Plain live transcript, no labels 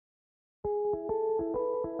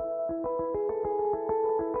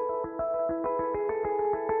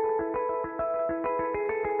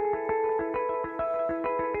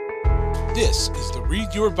This is the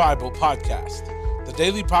Read Your Bible podcast, the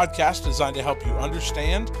daily podcast designed to help you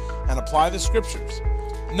understand and apply the scriptures.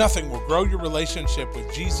 Nothing will grow your relationship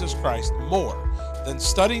with Jesus Christ more than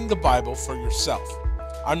studying the Bible for yourself.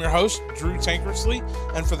 I'm your host, Drew Tankersley,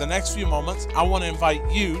 and for the next few moments, I want to invite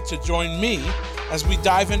you to join me as we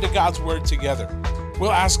dive into God's Word together.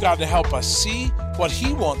 We'll ask God to help us see what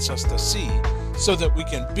He wants us to see so that we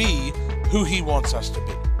can be who He wants us to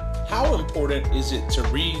be. How important is it to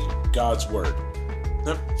read God's Word?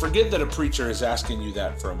 Now, forget that a preacher is asking you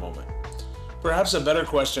that for a moment. Perhaps a better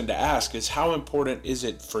question to ask is, how important is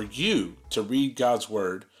it for you to read God's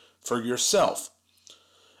Word for yourself?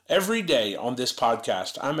 Every day on this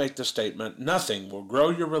podcast, I make the statement, nothing will grow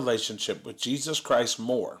your relationship with Jesus Christ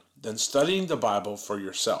more than studying the Bible for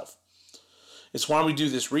yourself. It's why we do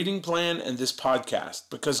this reading plan and this podcast,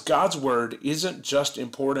 because God's Word isn't just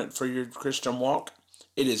important for your Christian walk,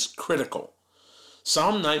 it is critical.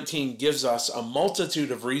 Psalm 19 gives us a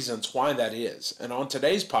multitude of reasons why that is, and on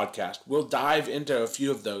today's podcast, we'll dive into a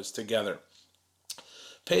few of those together.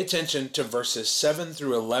 Pay attention to verses 7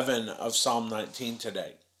 through 11 of Psalm 19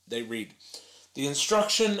 today. They read, "The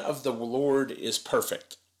instruction of the Lord is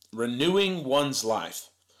perfect, renewing one's life.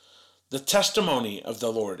 The testimony of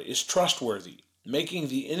the Lord is trustworthy, making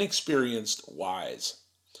the inexperienced wise.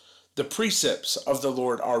 The precepts of the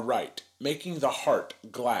Lord are right, making the heart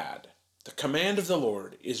glad. The command of the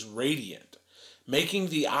Lord is radiant, making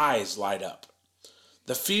the eyes light up.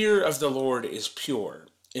 The fear of the Lord is pure,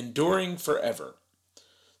 enduring forever.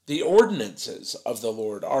 The ordinances of the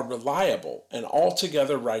Lord are reliable and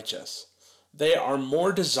altogether righteous. They are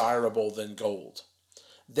more desirable than gold,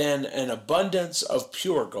 than an abundance of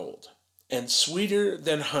pure gold, and sweeter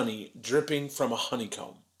than honey dripping from a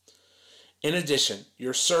honeycomb. In addition,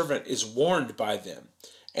 your servant is warned by them,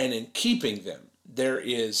 and in keeping them there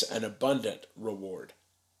is an abundant reward."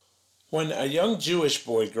 When a young Jewish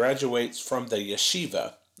boy graduates from the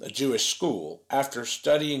yeshiva, a Jewish school, after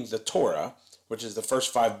studying the Torah, which is the first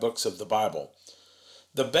 5 books of the Bible,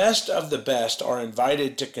 the best of the best are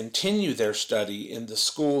invited to continue their study in the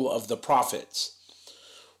school of the prophets.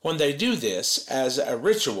 When they do this, as a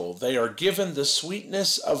ritual, they are given the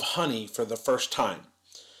sweetness of honey for the first time,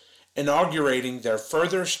 inaugurating their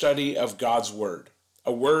further study of God's Word,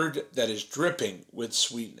 a word that is dripping with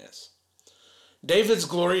sweetness. David's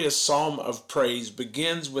glorious psalm of praise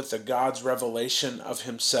begins with the God's revelation of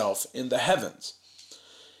himself in the heavens.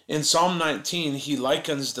 In Psalm 19, he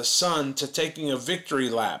likens the sun to taking a victory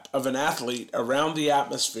lap of an athlete around the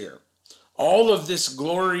atmosphere. All of this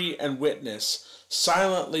glory and witness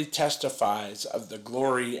silently testifies of the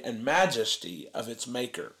glory and majesty of its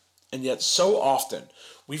maker, and yet so often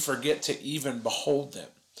we forget to even behold them.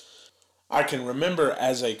 I can remember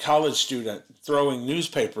as a college student throwing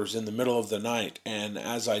newspapers in the middle of the night, and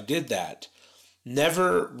as I did that,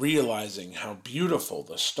 never realizing how beautiful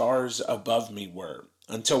the stars above me were,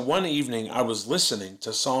 until one evening I was listening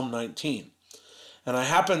to Psalm 19, and I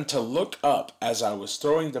happened to look up as I was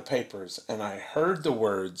throwing the papers, and I heard the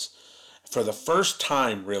words, for the first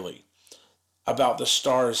time really, about the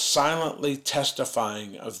stars silently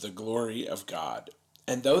testifying of the glory of God.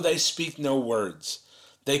 And though they speak no words,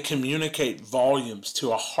 they communicate volumes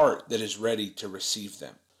to a heart that is ready to receive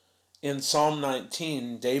them. In Psalm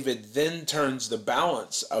 19, David then turns the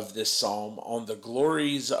balance of this psalm on the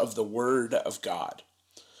glories of the Word of God.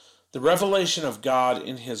 The revelation of God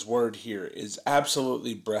in His Word here is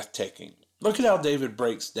absolutely breathtaking. Look at how David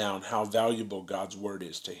breaks down how valuable God's Word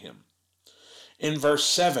is to him. In verse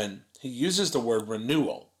 7, he uses the word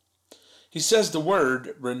renewal. He says the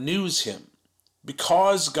Word renews him.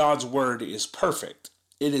 Because God's Word is perfect,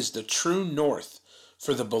 it is the true north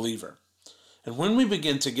for the believer. And when we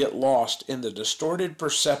begin to get lost in the distorted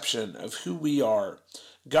perception of who we are,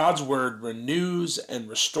 God's Word renews and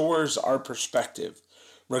restores our perspective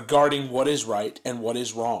regarding what is right and what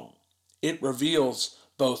is wrong. It reveals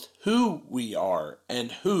both who we are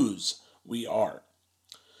and whose we are.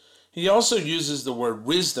 He also uses the word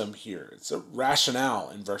wisdom here. It's a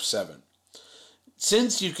rationale in verse 7.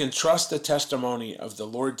 Since you can trust the testimony of the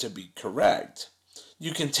Lord to be correct,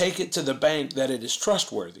 you can take it to the bank that it is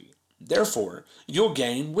trustworthy. Therefore, you'll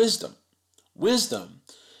gain wisdom. Wisdom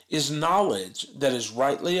is knowledge that is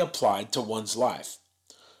rightly applied to one's life.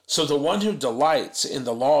 So the one who delights in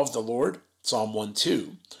the law of the Lord, Psalm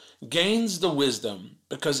 1:2, gains the wisdom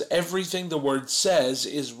because everything the Word says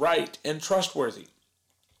is right and trustworthy.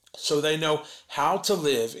 So they know how to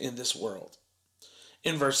live in this world.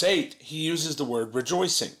 In verse 8, he uses the word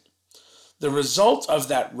rejoicing. The result of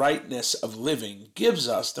that rightness of living gives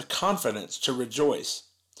us the confidence to rejoice.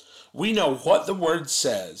 We know what the Word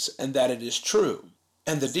says and that it is true.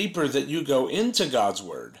 And the deeper that you go into God's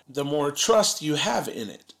Word, the more trust you have in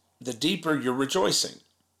it, the deeper you're rejoicing.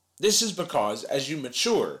 This is because as you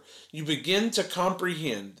mature, you begin to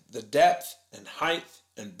comprehend the depth and height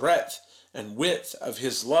and breadth and width of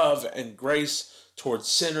His love and grace towards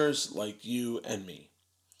sinners like you and me.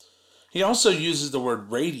 He also uses the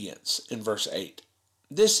word radiance in verse 8.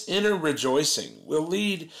 This inner rejoicing will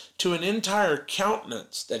lead to an entire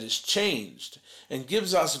countenance that is changed and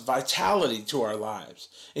gives us vitality to our lives.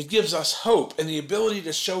 It gives us hope and the ability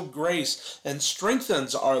to show grace and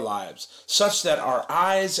strengthens our lives such that our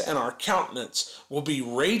eyes and our countenance will be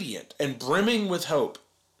radiant and brimming with hope.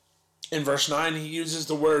 In verse 9, he uses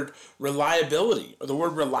the word reliability, or the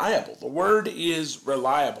word reliable. The word is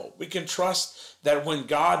reliable. We can trust that when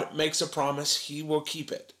God makes a promise, He will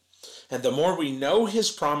keep it. And the more we know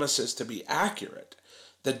His promises to be accurate,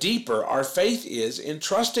 the deeper our faith is in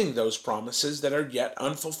trusting those promises that are yet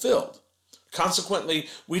unfulfilled. Consequently,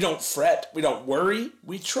 we don't fret, we don't worry,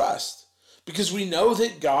 we trust, because we know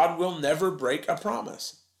that God will never break a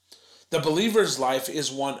promise. The believer's life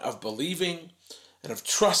is one of believing and of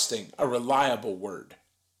trusting a reliable word.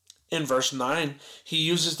 In verse 9, he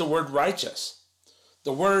uses the word righteous.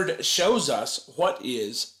 The word shows us what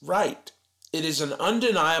is right. It is an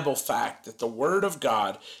undeniable fact that the Word of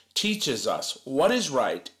God teaches us what is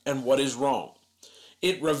right and what is wrong.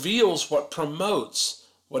 It reveals what promotes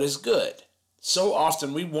what is good. So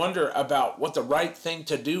often we wonder about what the right thing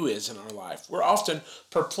to do is in our life. We're often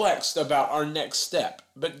perplexed about our next step,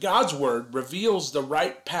 but God's Word reveals the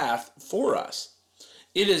right path for us.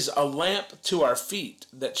 It is a lamp to our feet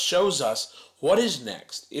that shows us what is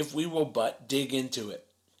next if we will but dig into it.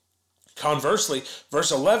 Conversely,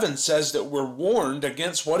 verse 11 says that we're warned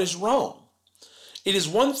against what is wrong. It is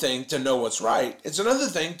one thing to know what's right. It's another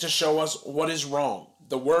thing to show us what is wrong.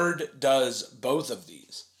 The Word does both of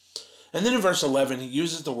these. And then in verse 11, he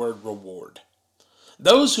uses the word reward.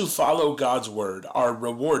 Those who follow God's Word are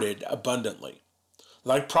rewarded abundantly.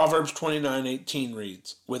 Like Proverbs 29:18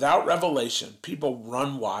 reads, without revelation, people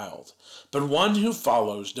run wild, but one who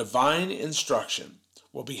follows divine instruction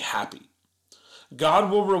will be happy.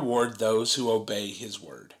 God will reward those who obey His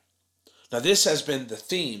word. Now this has been the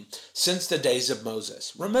theme since the days of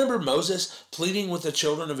Moses. Remember Moses pleading with the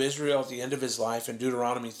children of Israel at the end of his life in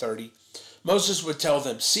Deuteronomy 30? Moses would tell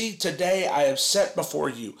them, see, today I have set before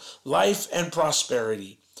you life and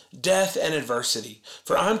prosperity, death and adversity.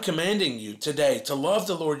 For I'm commanding you today to love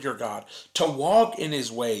the Lord your God, to walk in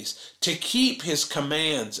His ways, to keep His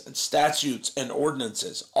commands and statutes and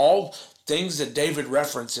ordinances, all things that David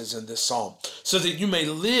references in this psalm, so that you may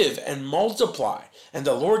live and multiply, and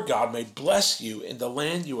the Lord God may bless you in the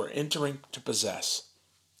land you are entering to possess.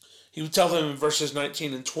 He would tell them in verses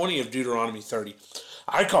 19 and 20 of Deuteronomy 30,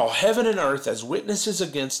 I call heaven and earth as witnesses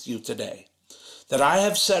against you today, that I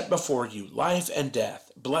have set before you life and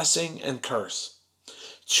death, blessing and curse.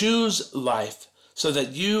 Choose life, so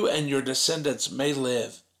that you and your descendants may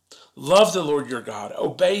live. Love the Lord your God,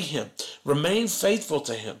 obey Him, remain faithful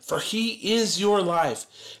to Him, for He is your life,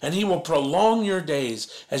 and He will prolong your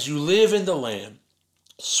days as you live in the land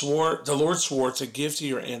the Lord swore to give to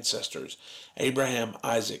your ancestors, Abraham,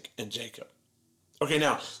 Isaac, and Jacob. Okay,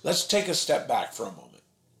 now, let's take a step back for a moment.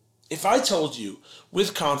 If I told you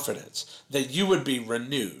with confidence that you would be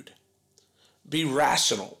renewed, be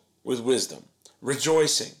rational with wisdom,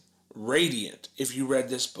 rejoicing, radiant if you read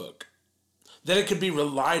this book, that it could be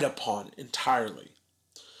relied upon entirely,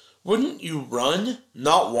 wouldn't you run,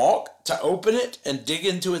 not walk, to open it and dig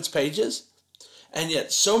into its pages? And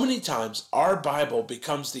yet, so many times, our Bible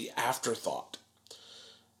becomes the afterthought.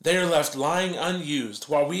 They are left lying unused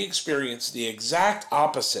while we experience the exact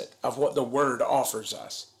opposite of what the Word offers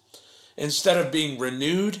us. Instead of being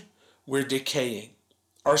renewed, we're decaying.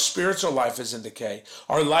 Our spiritual life is in decay.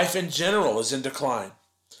 Our life in general is in decline.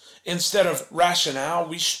 Instead of rationale,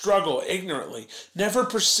 we struggle ignorantly, never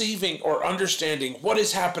perceiving or understanding what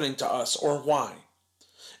is happening to us or why.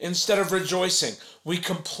 Instead of rejoicing, we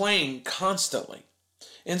complain constantly.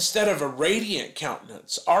 Instead of a radiant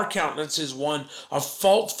countenance, our countenance is one of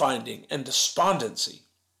fault-finding and despondency.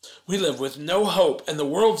 We live with no hope, and the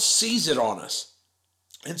world sees it on us.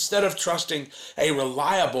 Instead of trusting a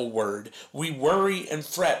reliable word, we worry and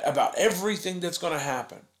fret about everything that's going to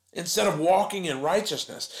happen. Instead of walking in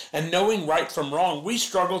righteousness and knowing right from wrong, we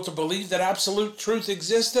struggle to believe that absolute truth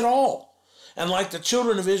exists at all. And like the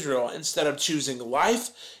children of Israel, instead of choosing life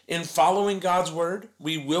in following God's word,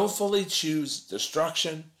 we willfully choose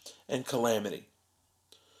destruction and calamity.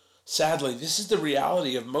 Sadly, this is the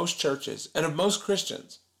reality of most churches and of most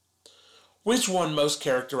Christians. Which one most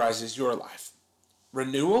characterizes your life?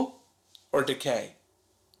 Renewal or decay?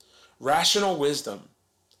 Rational wisdom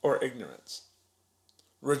or ignorance,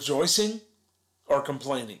 rejoicing or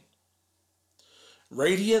complaining,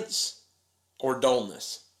 radiance or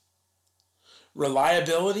dullness,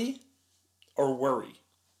 reliability or worry,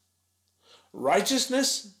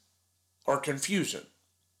 righteousness or confusion,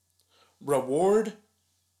 reward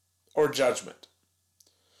or judgment.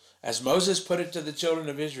 As Moses put it to the children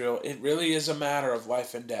of Israel, it really is a matter of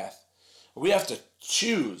life and death. We have to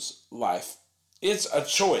choose life. It's a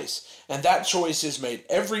choice, and that choice is made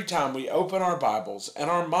every time we open our Bibles and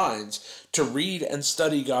our minds to read and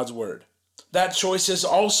study God's Word. That choice is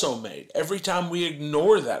also made every time we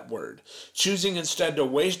ignore that Word, choosing instead to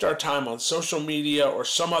waste our time on social media or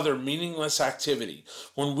some other meaningless activity,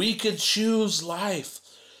 when we could choose life.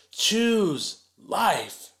 Choose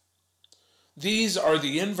life. These are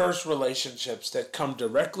the inverse relationships that come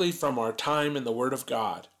directly from our time in the Word of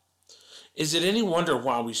God. Is it any wonder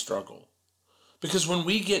why we struggle? Because when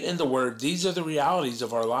we get in the Word, these are the realities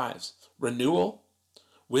of our lives: renewal,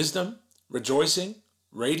 wisdom, rejoicing,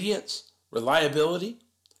 radiance, reliability,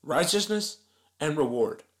 righteousness, and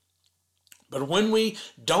reward. But when we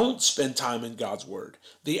don't spend time in God's Word,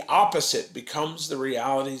 the opposite becomes the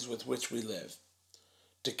realities with which we live: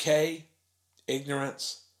 decay,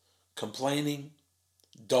 ignorance, complaining,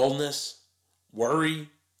 dullness, worry,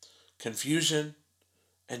 confusion,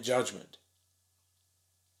 and judgment.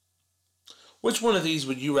 Which one of these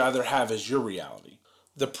would you rather have as your reality?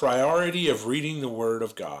 The priority of reading the Word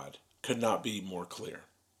of God could not be more clear.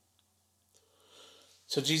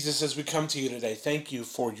 So Jesus, as we come to you today, thank you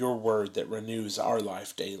for your Word that renews our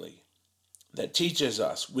life daily, that teaches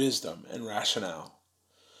us wisdom and rationale,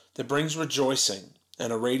 that brings rejoicing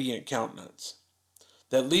and a radiant countenance,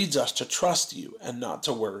 that leads us to trust you and not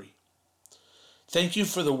to worry. Thank you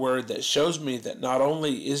for the Word that shows me that not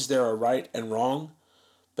only is there a right and wrong,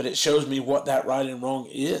 but it shows me what that right and wrong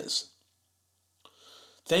is.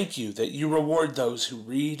 Thank you that you reward those who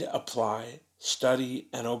read, apply, study,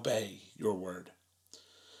 and obey your Word.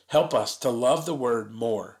 Help us to love the Word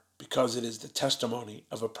more, because it is the testimony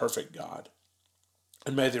of a perfect God.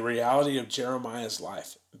 And may the reality of Jeremiah's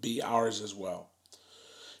life be ours as well.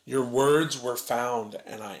 Your words were found,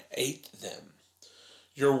 and I ate them.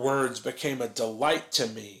 Your words became a delight to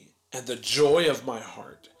me and the joy of my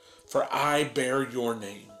heart, for I bear your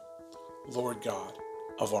name, Lord God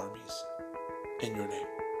of armies. In your name,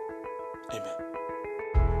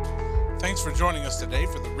 amen. Thanks for joining us today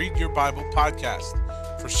for the Read Your Bible podcast.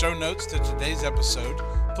 For show notes to today's episode,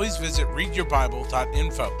 please visit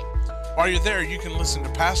readyourbible.info. While you're there, you can listen to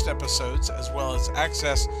past episodes as well as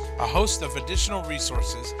access a host of additional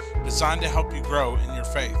resources designed to help you grow in your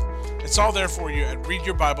faith. It's all there for you at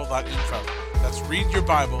readyourbible.info. That's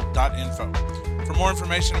readyourbible.info. For more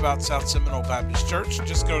information about South Seminole Baptist Church,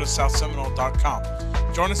 just go to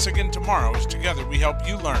southseminole.com. Join us again tomorrow as together we help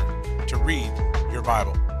you learn to read your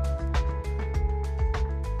Bible.